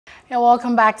Yeah,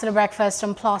 welcome back to the Breakfast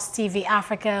on Plus TV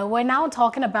Africa. We're now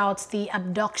talking about the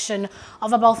abduction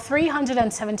of about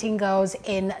 317 girls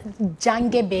in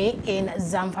Jangebe in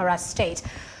Zamfara State.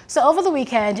 So over the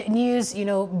weekend, news,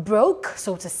 broke,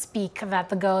 so to speak, that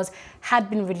the girls had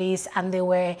been released and they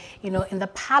were, in the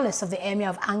palace of the Emir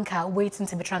of Anka waiting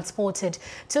to be transported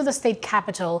to the state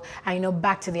capital and,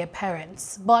 back to their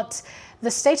parents. But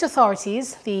the state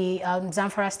authorities, the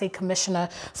Zamfara State Commissioner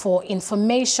for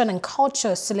Information and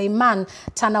Culture, Suleiman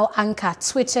Tunau Anka,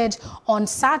 tweeted on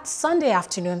Sunday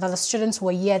afternoon that the students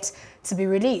were yet to be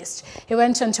released. He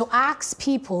went on to ask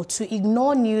people to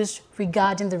ignore news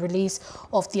regarding the release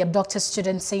of the abducted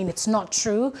students, saying it's not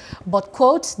true, but,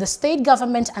 quote, the state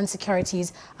government and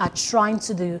securities are trying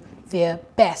to do their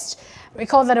best.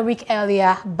 Recall that a week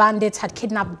earlier, bandits had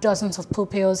kidnapped dozens of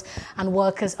pupils and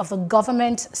workers of the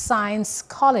Government Science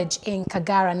College in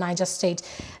Kagara, Niger State.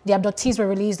 The abductees were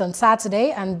released on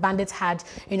Saturday, and bandits had,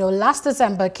 last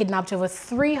December kidnapped over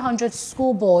 300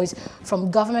 schoolboys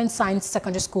from Government Science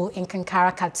Secondary School in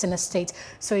Kankara, Katsina State.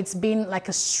 So it's been like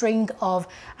a string of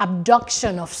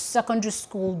abduction of secondary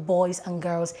school boys and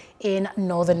girls in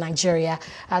northern Nigeria.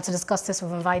 To discuss this,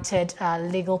 we've invited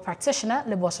legal practitioner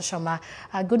Liborous Oshoma.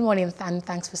 Good morning and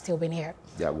thanks for still being here.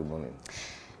 Yeah, good morning.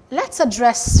 Let's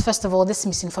address, first of all, this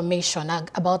misinformation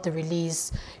about the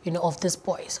release, of these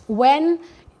boys. When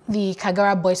the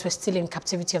Kagara boys were still in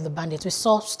captivity of the bandits, we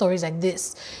saw stories like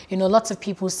this. Lots of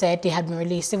people said they had been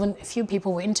released. Even a few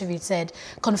people were interviewed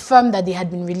confirmed that they had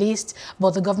been released,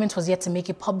 but the government was yet to make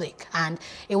it public. And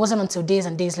it wasn't until days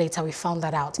and days later we found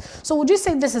that out. So would you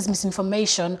say this is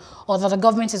misinformation, or that the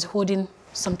government is holding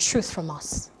some truth from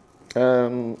us?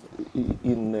 In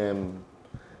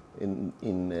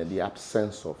the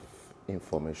absence of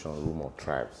information, rumor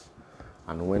thrives,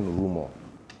 and when rumor,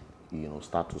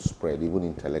 start to spread, even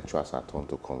intellectuals are turned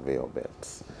to conveyor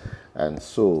belts, and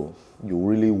so you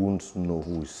really won't know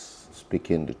who is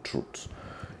speaking the truth.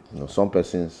 Some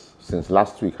persons since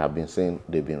last week have been saying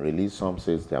they've been released. Some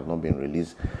says they have not been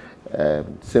released.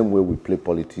 Same way we play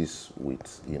politics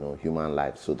with human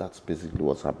life. So that's basically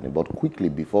what's happening. But quickly,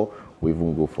 before we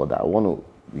even go further, I want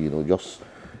to just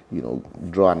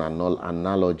draw an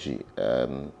analogy.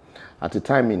 At the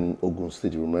time in Ogun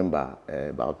State, you remember,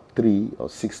 about 3 or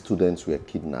 6 students were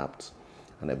kidnapped,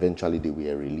 and eventually they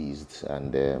were released.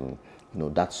 And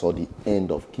that saw the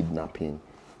end of kidnapping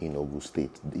in Ogun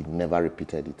State. It never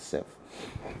repeated itself.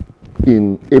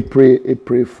 In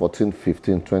April 14,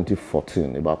 15,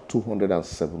 2014, about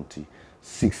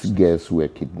 276 girls were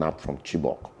kidnapped from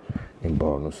Chibok in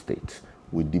Borno State.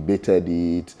 We debated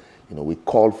it. We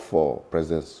called for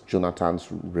President Jonathan's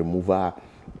removal,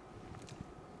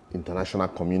 international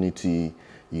community,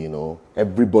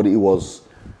 everybody. It was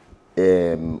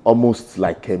almost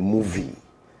like a movie,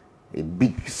 a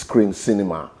big screen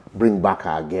cinema. Bring back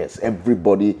our guests.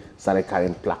 Everybody started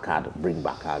carrying placard. Bring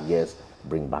back our guests.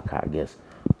 Bring back our guests.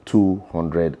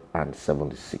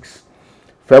 276.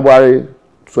 February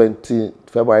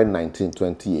 19,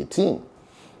 2018,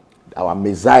 our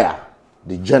Messiah,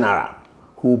 the general,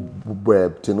 who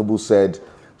Tinubu said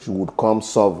she would come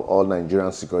solve all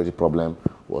Nigerian security problem,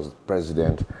 was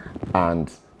president,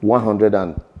 and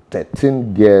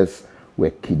 113 girls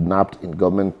were kidnapped in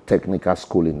government technical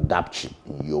school in Dapchi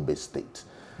in Yobe State.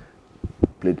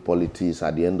 Played politics.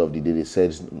 At the end of the day, they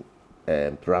said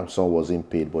ransom wasn't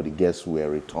paid, but the girls were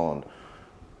returned,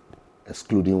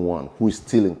 excluding one who is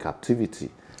still in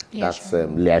captivity. That's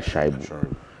Leah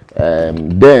Shaibu.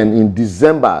 Then in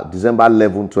December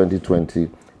 11, 2020,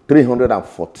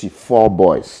 344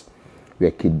 boys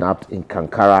were kidnapped in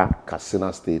Kankara,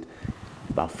 Katsina State,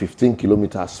 about 15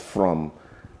 kilometers from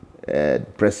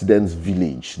President's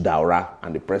village, Daura,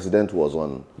 and the president was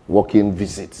on working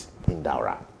visit in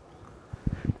Daura.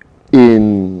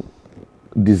 In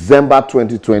December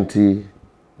 2020,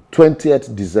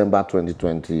 20th December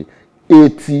 2020,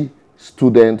 80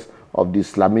 students of the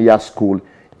Islamiyah school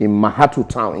in Mahatu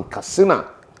town in Katsina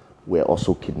were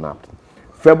also kidnapped.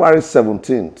 February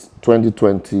 17th,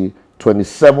 2020,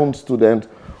 27 students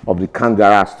of the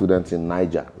Kangara students in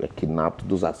Niger were kidnapped.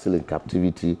 Those are still in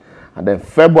captivity. And then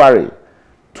February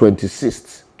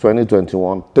 26th,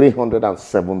 2021,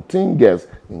 317 girls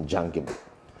in Jangebe.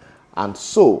 And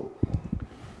so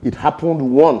it happened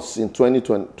once in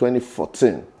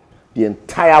 2014. The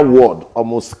entire world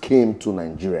almost came to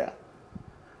Nigeria.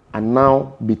 And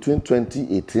now, between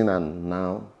 2018 and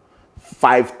now,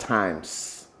 5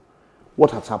 times.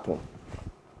 What has happened?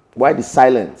 Why the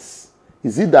silence?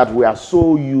 Is it that we are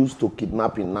so used to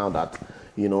kidnapping now that,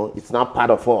 it's not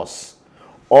part of us?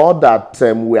 Or that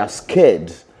we are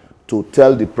scared to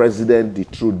tell the president the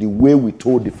truth, the way we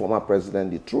told the former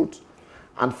president the truth?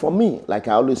 And for me, like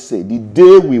I always say, the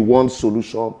day we want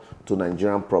solution to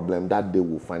Nigerian problem, that day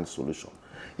we'll find solution.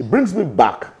 It brings me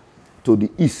back to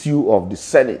the issue of the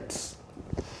Senate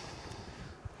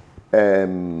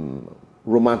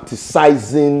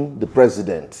romanticizing the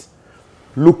president,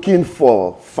 looking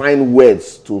for fine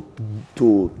words to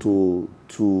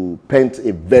paint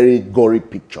a very gory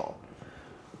picture.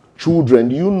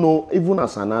 Children, you know, even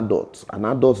as an adult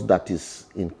that is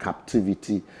in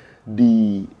captivity,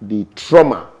 the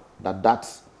trauma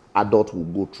that adult will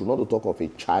go through, not to talk of a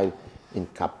child in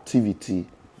captivity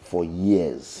for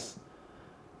years,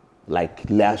 like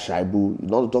Lea Shaibu,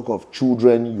 not to talk of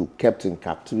children you kept in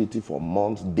captivity for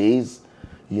months, days,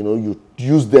 you know, you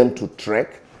use them to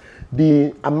trek.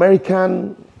 The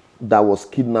American that was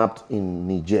kidnapped in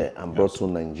Niger and brought to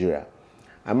Nigeria,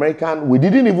 we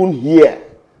didn't even hear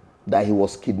that he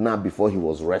was kidnapped before he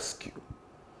was rescued.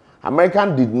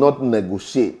 American did not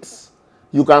negotiate.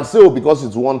 You can say, oh, because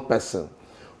it's one person.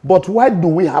 But why do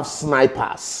we have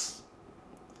snipers?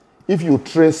 If you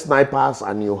train snipers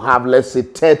and you have, let's say,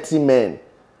 30 men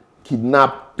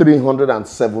kidnap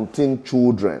 317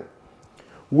 children,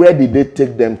 where did they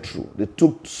take them through? They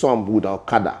took some with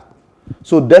Okada.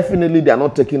 So definitely they are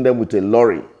not taking them with a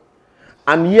lorry.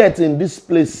 And yet in these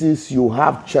places you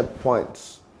have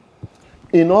checkpoints.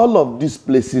 In all of these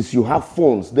places you have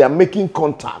phones. They are making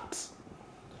contacts.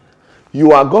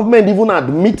 Your government even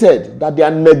admitted that they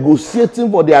are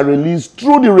negotiating for their release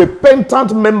through the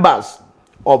repentant members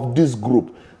of this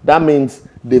group. That means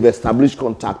they've established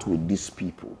contact with these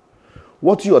people.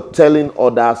 What you are telling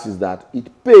others is that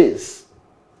it pays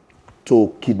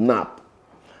to kidnap.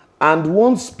 And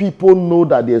once people know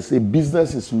that there's a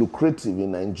business is lucrative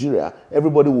in Nigeria,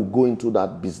 everybody will go into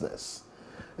that business.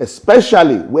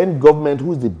 Especially when government,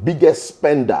 who is the biggest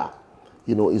spender,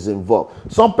 you know, is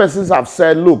involved. Some persons have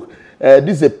said, look,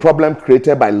 this is a problem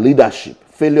created by leadership,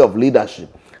 failure of leadership.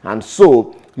 And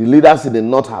so the leaders in the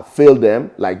north have failed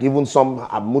them, like even some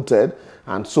have mooted.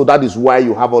 And so that is why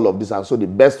you have all of this. And so the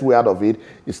best way out of it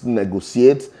is to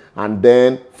negotiate and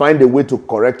then find a way to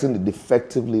correcting the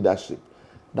defective leadership.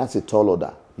 That's a tall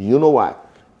order. You know why?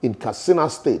 In Katsina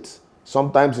State,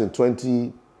 sometimes in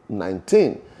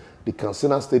 2019, the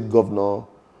Katsina State governor,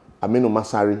 Aminu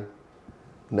Masari,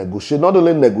 not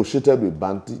only negotiated with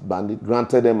bandit,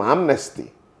 granted them amnesty,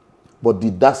 but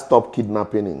did that stop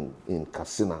kidnapping in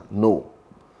Katsina? No.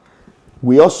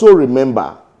 We also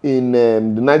remember in the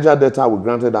Niger Delta, we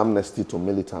granted amnesty to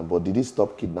militants, but did it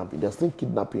stop kidnapping? There's still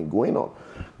kidnapping going on.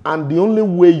 And the only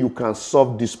way you can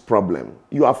solve this problem,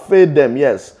 you have failed them,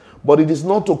 yes, but it is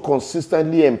not to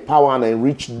consistently empower and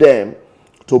enrich them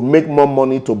to make more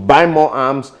money, to buy more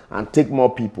arms and take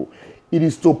more people. It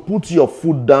is to put your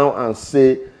foot down and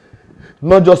say,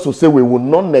 not just to say we will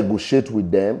not negotiate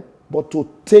with them, but to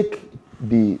take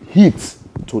the hit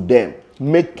to them,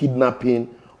 make kidnapping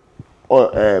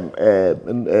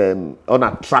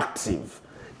unattractive.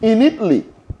 In Italy,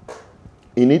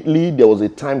 there was a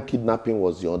time kidnapping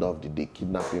was the order of the day,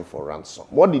 kidnapping for ransom.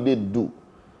 What did they do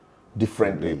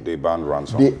differently? They banned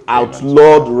ransom. They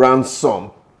outlawed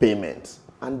ransom payments,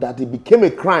 and that it became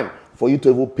a crime for you to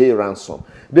even pay ransom.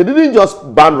 They didn't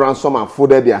just ban ransom and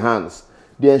folded their hands.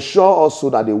 They ensured also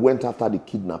that they went after the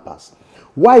kidnappers.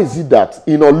 Why is it that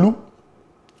in Olu,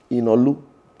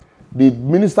 the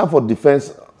Minister for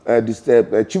Defense,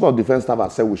 the Chief of Defense Staff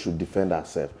has said we should defend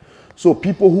ourselves. So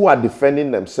people who are defending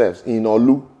themselves in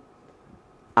Olu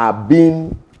are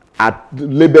being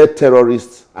labeled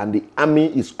terrorists, and the army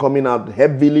is coming out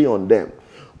heavily on them.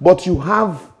 But you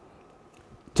have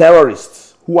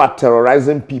terrorists who are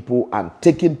terrorizing people and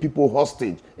taking people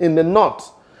hostage in the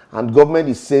north. And government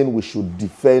is saying we should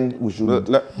defend, we should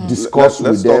discuss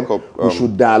with them, we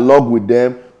should dialogue with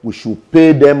them, we should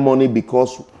pay them money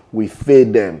because we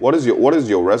failed them. What is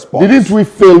your response? Didn't we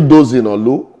fail those in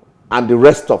Olu and the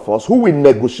rest of us? Who will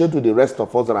negotiate with the rest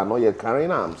of us that are not yet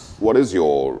carrying arms? What is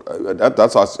your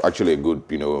that's actually a good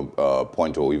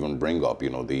point to even bring up.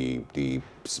 The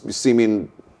seeming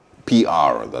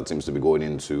PR that seems to be going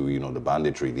into the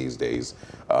banditry these days.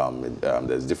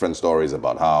 There's different stories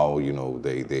about how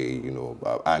they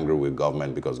are angry with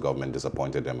government because government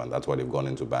disappointed them, and that's why they've gone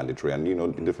into banditry, and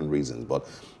different reasons. But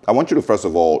I want you to first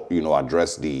of all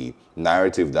address the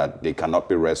narrative that they cannot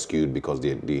be rescued because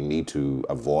they need to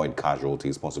avoid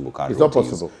casualties, possible casualties. It's not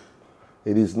possible.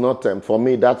 It is not. For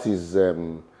me, that is a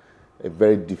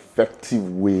very defective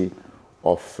way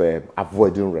of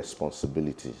avoiding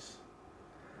responsibilities.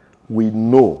 We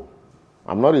know,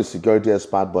 I'm not a security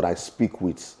expert, but I speak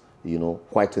with,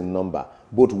 quite a number,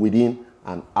 both within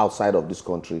and outside of this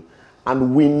country.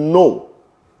 And we know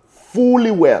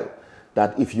fully well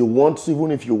that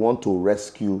even if you want to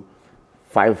rescue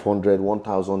 500,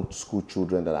 1,000 school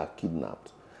children that are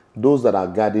kidnapped. Those that are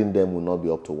guarding them will not be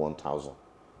up to 1,000.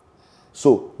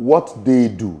 So what they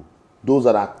do, those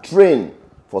that are trained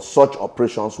for such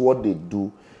operations, what they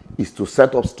do is to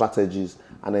set up strategies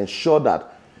and ensure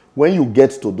that when you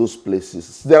get to those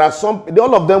places, there are some,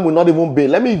 all of them will not even be.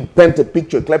 Let me paint a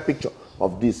picture, a clear picture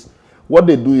of this. What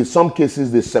they do is, some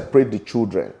cases, they separate the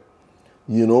children,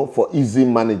 you know, for easy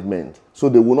management. So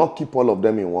they will not keep all of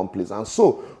them in one place. And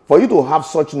so for you to have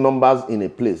such numbers in a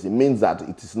place, it means that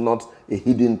it is not a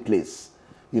hidden place.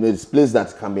 You know, it's a place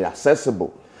that can be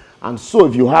accessible. And so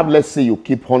if you have, let's say you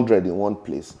keep 100 in one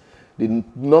place, the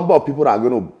number of people that are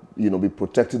going to, you know, be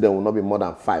protected, there will not be more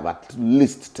than 5, at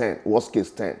least 10, worst case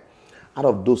 10. Out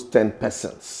of those 10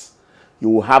 persons, you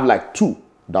will have like 2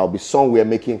 that will be somewhere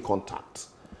making contact.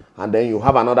 And then you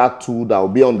have another 2 that will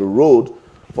be on the road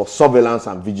for surveillance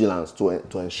and vigilance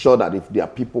to ensure that if there are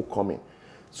people coming.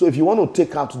 So if you want to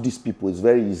take out these people, it's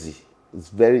very easy. It's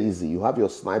very easy. You have your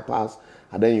snipers,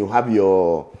 and then you have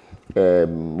your,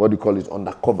 what do you call it,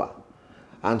 undercover.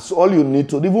 And so all you need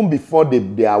to, even before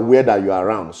they are aware that you are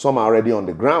around, some are already on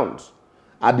the ground.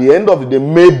 At the end of the day,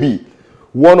 maybe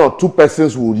 1 or 2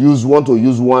 persons will want to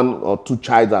use 1 or 2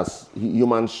 child as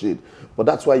human shield. But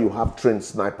that's why you have trained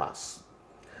snipers.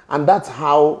 And that's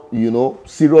how, you know,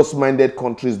 serious-minded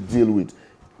countries deal with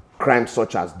crimes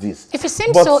such as this. If it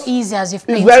seems so easy as you've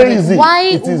painted it's very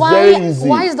easy.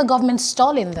 Why is the government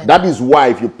stalling then? That is why,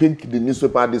 if you pick the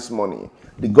newspaper this morning,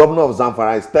 the governor of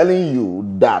Zamfara is telling you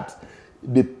that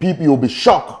the people, you'll be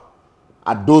shocked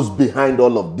at those behind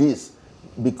all of this.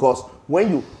 Because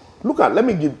when you look at, let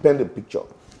me paint a picture.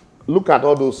 Look at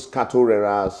all those cattle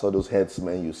rearers, all those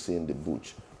herdsmen you see in the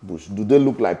bush. Do they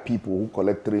look like people who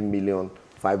collect 3 million,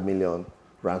 5 million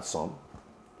ransom?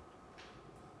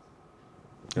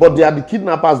 But they are the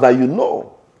kidnappers that you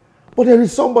know. But there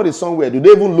is somebody somewhere. Do they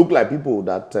even look like people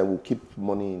that will keep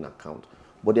money in account?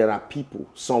 But there are people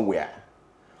somewhere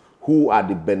who are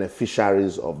the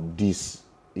beneficiaries of this,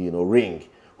 you know, ring,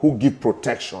 who give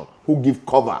protection, who give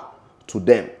cover to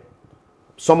them.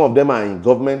 Some of them are in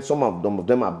government, some of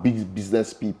them are big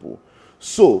business people.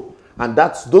 So, and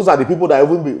those are the people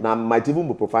that might even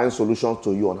be providing solutions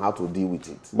to you on how to deal with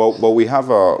it. But we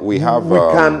have a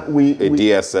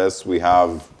DSS, we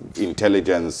have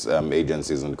intelligence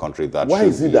agencies in the country that why should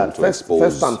is it be that able to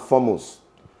first and foremost,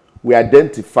 we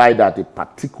identify that a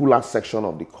particular section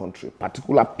of the country,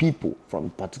 particular people from a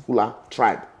particular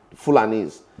tribe,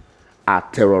 Fulanis, are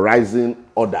terrorizing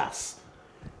others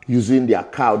using their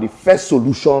cow? The first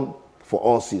solution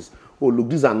for us is, oh,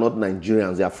 look, these are not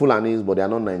Nigerians. They are Fulanis, but they are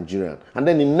not Nigerian. And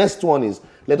then the next one is,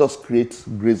 let us create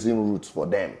grazing routes for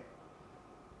them.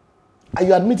 And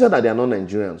you admitted that they are not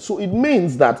Nigerians. So it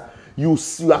means that you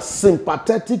are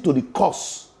sympathetic to the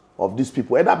cause of these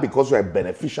people, either because you are a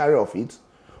beneficiary of it,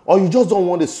 or you just don't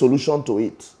want a solution to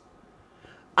it.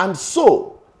 And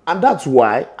so, and that's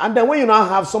why, and then when you now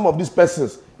have some of these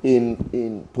persons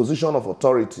in position of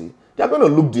authority, they're going to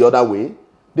look the other way.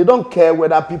 They don't care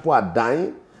whether people are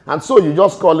dying. And so you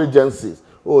just call agencies.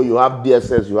 Oh, you have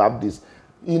DSS, you have this.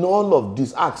 In all of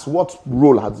this, ask, what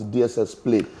role has the DSS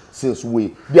played since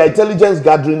the intelligence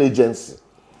gathering agency,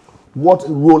 what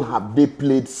role have they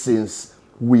played since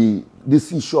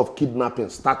this issue of kidnapping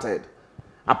started?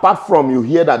 Apart from you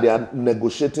hear that they are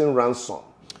negotiating ransom.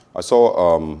 I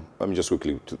saw, let me just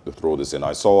quickly throw this in.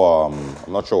 I saw,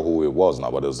 I'm not sure who it was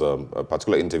now, but there's a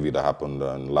particular interview that happened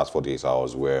in the last 48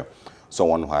 hours where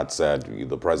someone had said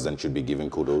the president should be giving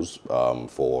kudos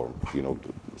for, you know,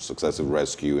 successive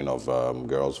rescuing of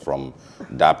girls from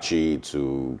Dapchi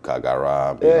to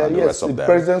Kagara, and the rest of them.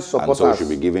 And so he should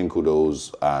be giving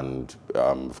kudos and,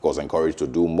 of course, encouraged to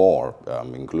do more,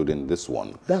 including this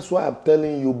one. That's why I'm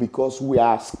telling you, because we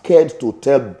are scared to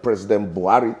tell President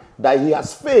Buhari that he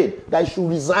has failed, that he should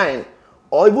resign.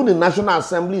 Or even the National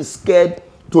Assembly is scared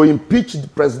to impeach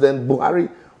President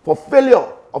Buhari for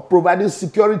failure of providing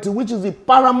security, which is the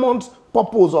paramount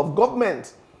purpose of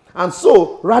government. And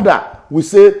so, rather, we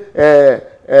say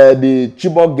the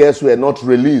Chibok girls were not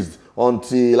released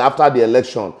until after the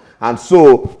election. And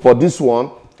so, for this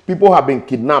one, people have been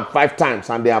kidnapped 5 times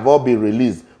and they have all been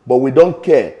released. But we don't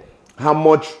care how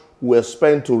much we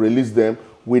spent to release them.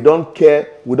 We don't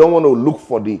care. We don't want to look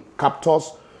for the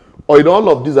captors. Or in all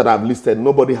of these that I've listed,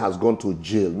 nobody has gone to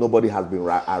jail. Nobody has been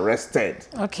arrested.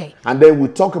 Okay. And then we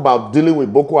talk about dealing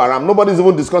with Boko Haram. Nobody's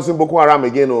even discussing Boko Haram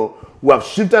again. Oh, we have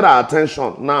shifted our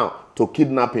attention now to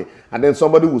kidnapping. And then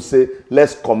somebody will say,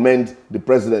 let's commend the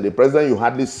president. The president you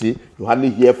hardly see, you hardly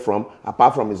hear from,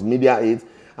 apart from his media aides.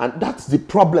 And that's the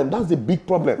problem. That's the big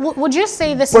problem. Would you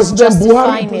say this President is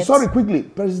justifying Buhari, it? sorry, quickly.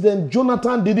 President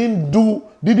Jonathan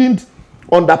didn't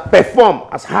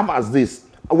underperform as half as this,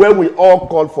 where we all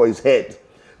called for his head.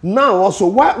 Now also,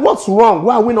 what's wrong?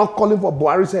 Why are we not calling for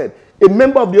Buhari's head? A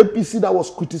member of the APC that was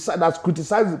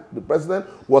criticized the president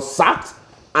was sacked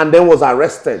and then was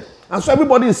arrested. And so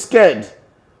everybody is scared.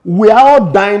 We are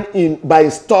all dying by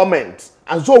installment.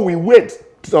 And so we wait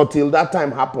until that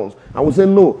time happens. And we say,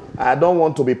 no, I don't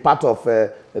want to be part of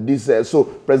this. So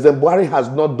President Buhari has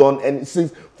not done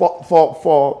anything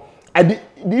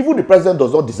even the president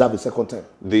does not deserve a second time.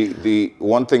 The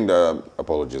one thing that,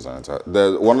 apologies, Anita,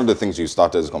 one of the things you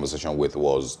started this conversation with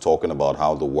was talking about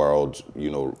how the world,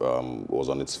 was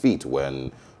on its feet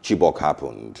when Chibok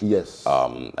happened. Yes.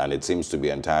 And it seems to be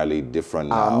entirely different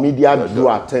now. Media drew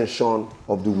attention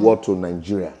of the world to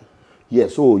Nigeria.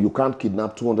 Yes, so you can't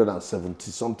kidnap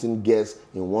 270-something girls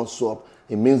in one swap.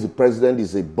 It means the president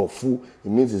is a buffoon. It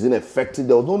means he's ineffective.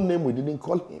 There was no name we didn't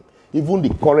call him. Even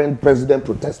the current president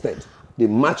protested. They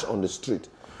marched on the street.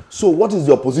 So what is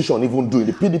the opposition even doing?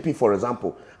 The PDP, for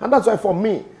example. And that's why for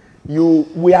me,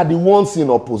 we are the ones in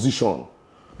opposition.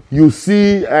 You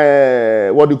see,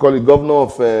 what do you call it, governor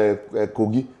of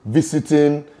Kogi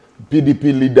visiting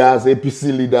PDP leaders,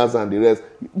 APC leaders, and the rest.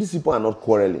 These people are not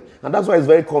quarreling. And that's why it's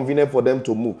very convenient for them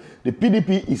to move. The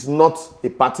PDP is not a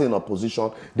party in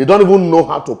opposition. They don't even know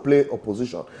how to play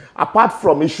opposition. Apart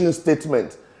from issuing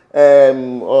statements,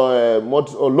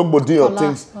 Logbodi or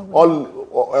things, all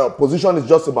opposition is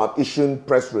just about issuing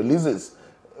press releases.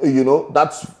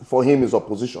 That's for him is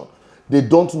opposition. They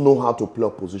don't know how to play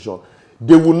opposition.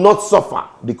 They will not suffer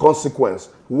the consequence.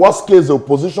 Worst case, the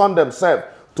opposition themselves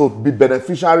to be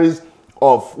beneficiaries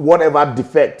of whatever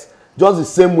defect. Just the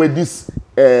same way this,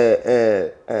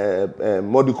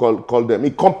 what do you call them,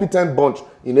 incompetent bunch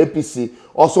in APC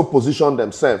also position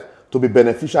themselves to be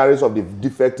beneficiaries of the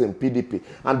defect in PDP.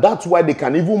 And that's why they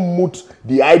can even moot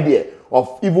the idea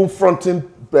of even fronting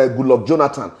Goodluck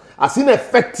Jonathan. As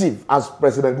ineffective as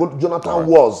President Jonathan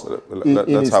was in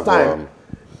his time,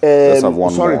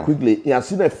 quickly,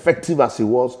 as ineffective as he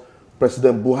was,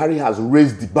 President Buhari has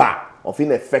raised the bar of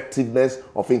ineffectiveness,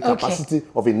 of incapacity,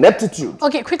 of ineptitude.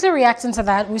 Okay, quickly reacting to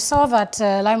that, we saw that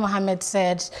Lai Mohammed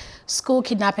said school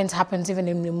kidnappings happens even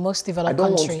in the most developed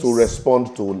countries. I don't want to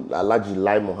respond to Alhaji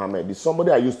Lai Mohammed. He's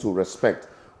somebody I used to respect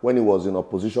when he was in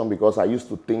opposition because I used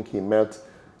to think he meant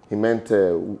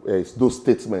those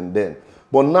statements then.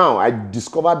 But now I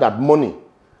discovered that money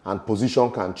and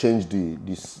position can change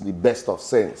the best of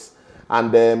sense.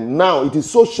 And now it is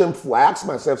so shameful. I ask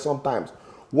myself sometimes,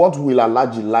 what will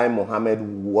Alhaji Lai Mohammed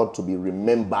want to be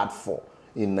remembered for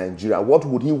in Nigeria? What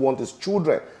would he want his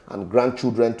children and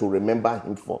grandchildren to remember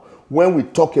him for? When we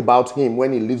talk about him,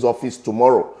 when he leaves office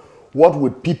tomorrow, what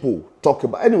would people talk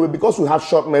about? Anyway, because we have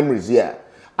short memories here,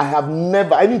 I have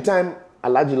never, anytime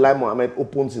Alhaji Lai Mohammed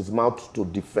opens his mouth to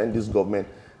defend this government,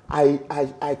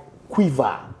 I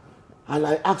quiver. And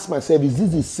I ask myself, is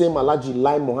this the same Alhaji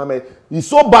Lai Mohammed? He's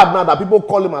so bad now that people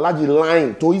call him Alhaji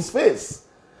lying to his face.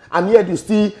 And yet you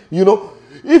still,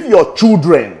 if your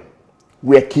children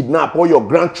were kidnapped or your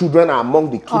grandchildren are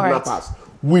among the kidnappers,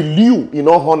 will you, in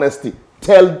all honesty,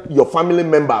 tell your family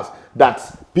members that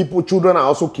children are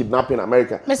also kidnapped in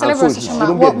America? Mr. Liborous,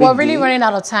 we're really running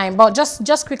out of time, but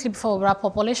just quickly before we wrap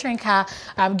up,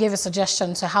 Oleshoyinka gave a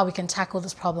suggestion to how we can tackle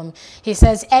this problem. He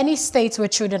says any state where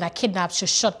children are kidnapped should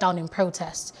shut down in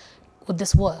protest. Would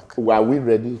this work? Are we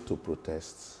ready to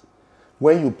protest?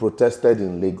 When you protested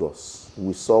in Lagos,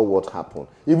 we saw what happened.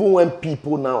 Even when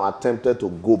people now attempted to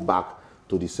go back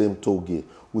to the same toll gate,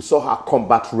 we saw how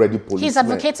combat-ready police. He's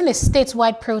advocating a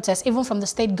statewide protest, even from the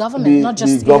state government, not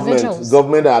just individuals. The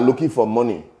government are looking for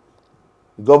money.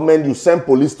 The government, you send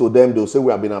police to them, they'll say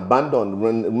we have been abandoned.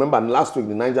 Remember, last week,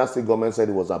 the Niger State government said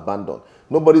it was abandoned.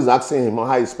 Nobody's asking him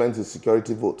how he spent his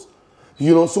security vote.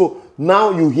 So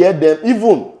now you hear them,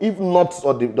 even if not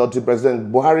the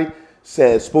President Buhari,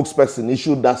 spokesperson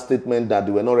issued that statement that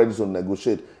they were not ready to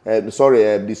negotiate.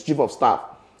 The chief of staff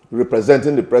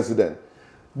representing the president.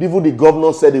 Even the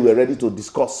governor said they were ready to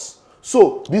discuss.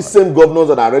 So these same governors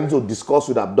that are ready to discuss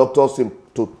with abductors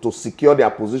to secure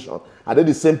their position, are they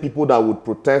the same people that would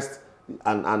protest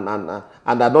and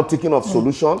are not thinking of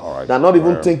solution? They're not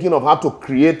even thinking of how to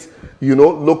create,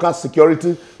 local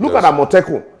security. Look at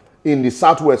Amotekun in the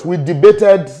southwest. We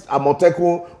debated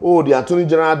Amotekun, the Attorney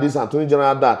General this, Attorney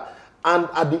General that. And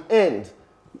at the end,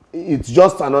 it's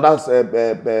just another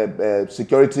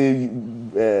security,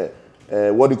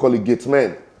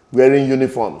 gatemen wearing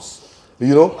uniforms.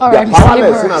 They're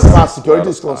powerless in as far as security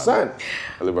is concerned.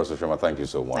 Liborous, Oshoma, thank you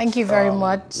so much. Thank you very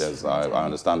much. I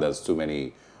understand there's too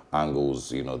many angles,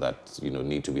 that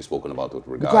need to be spoken about with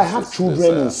regards. Because I have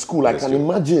children in school, I can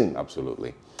imagine.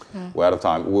 Absolutely. We're out of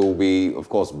time. We'll be, of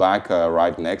course, back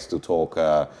right next to talk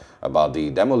about the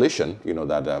demolition,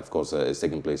 that, of course, is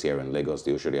taking place here in Lagos,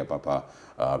 the Oshodi Apapa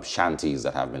shanties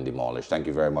that have been demolished. Thank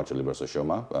you very much, Liborous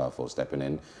Oshoma, for stepping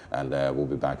in, and we'll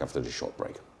be back after this short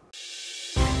break.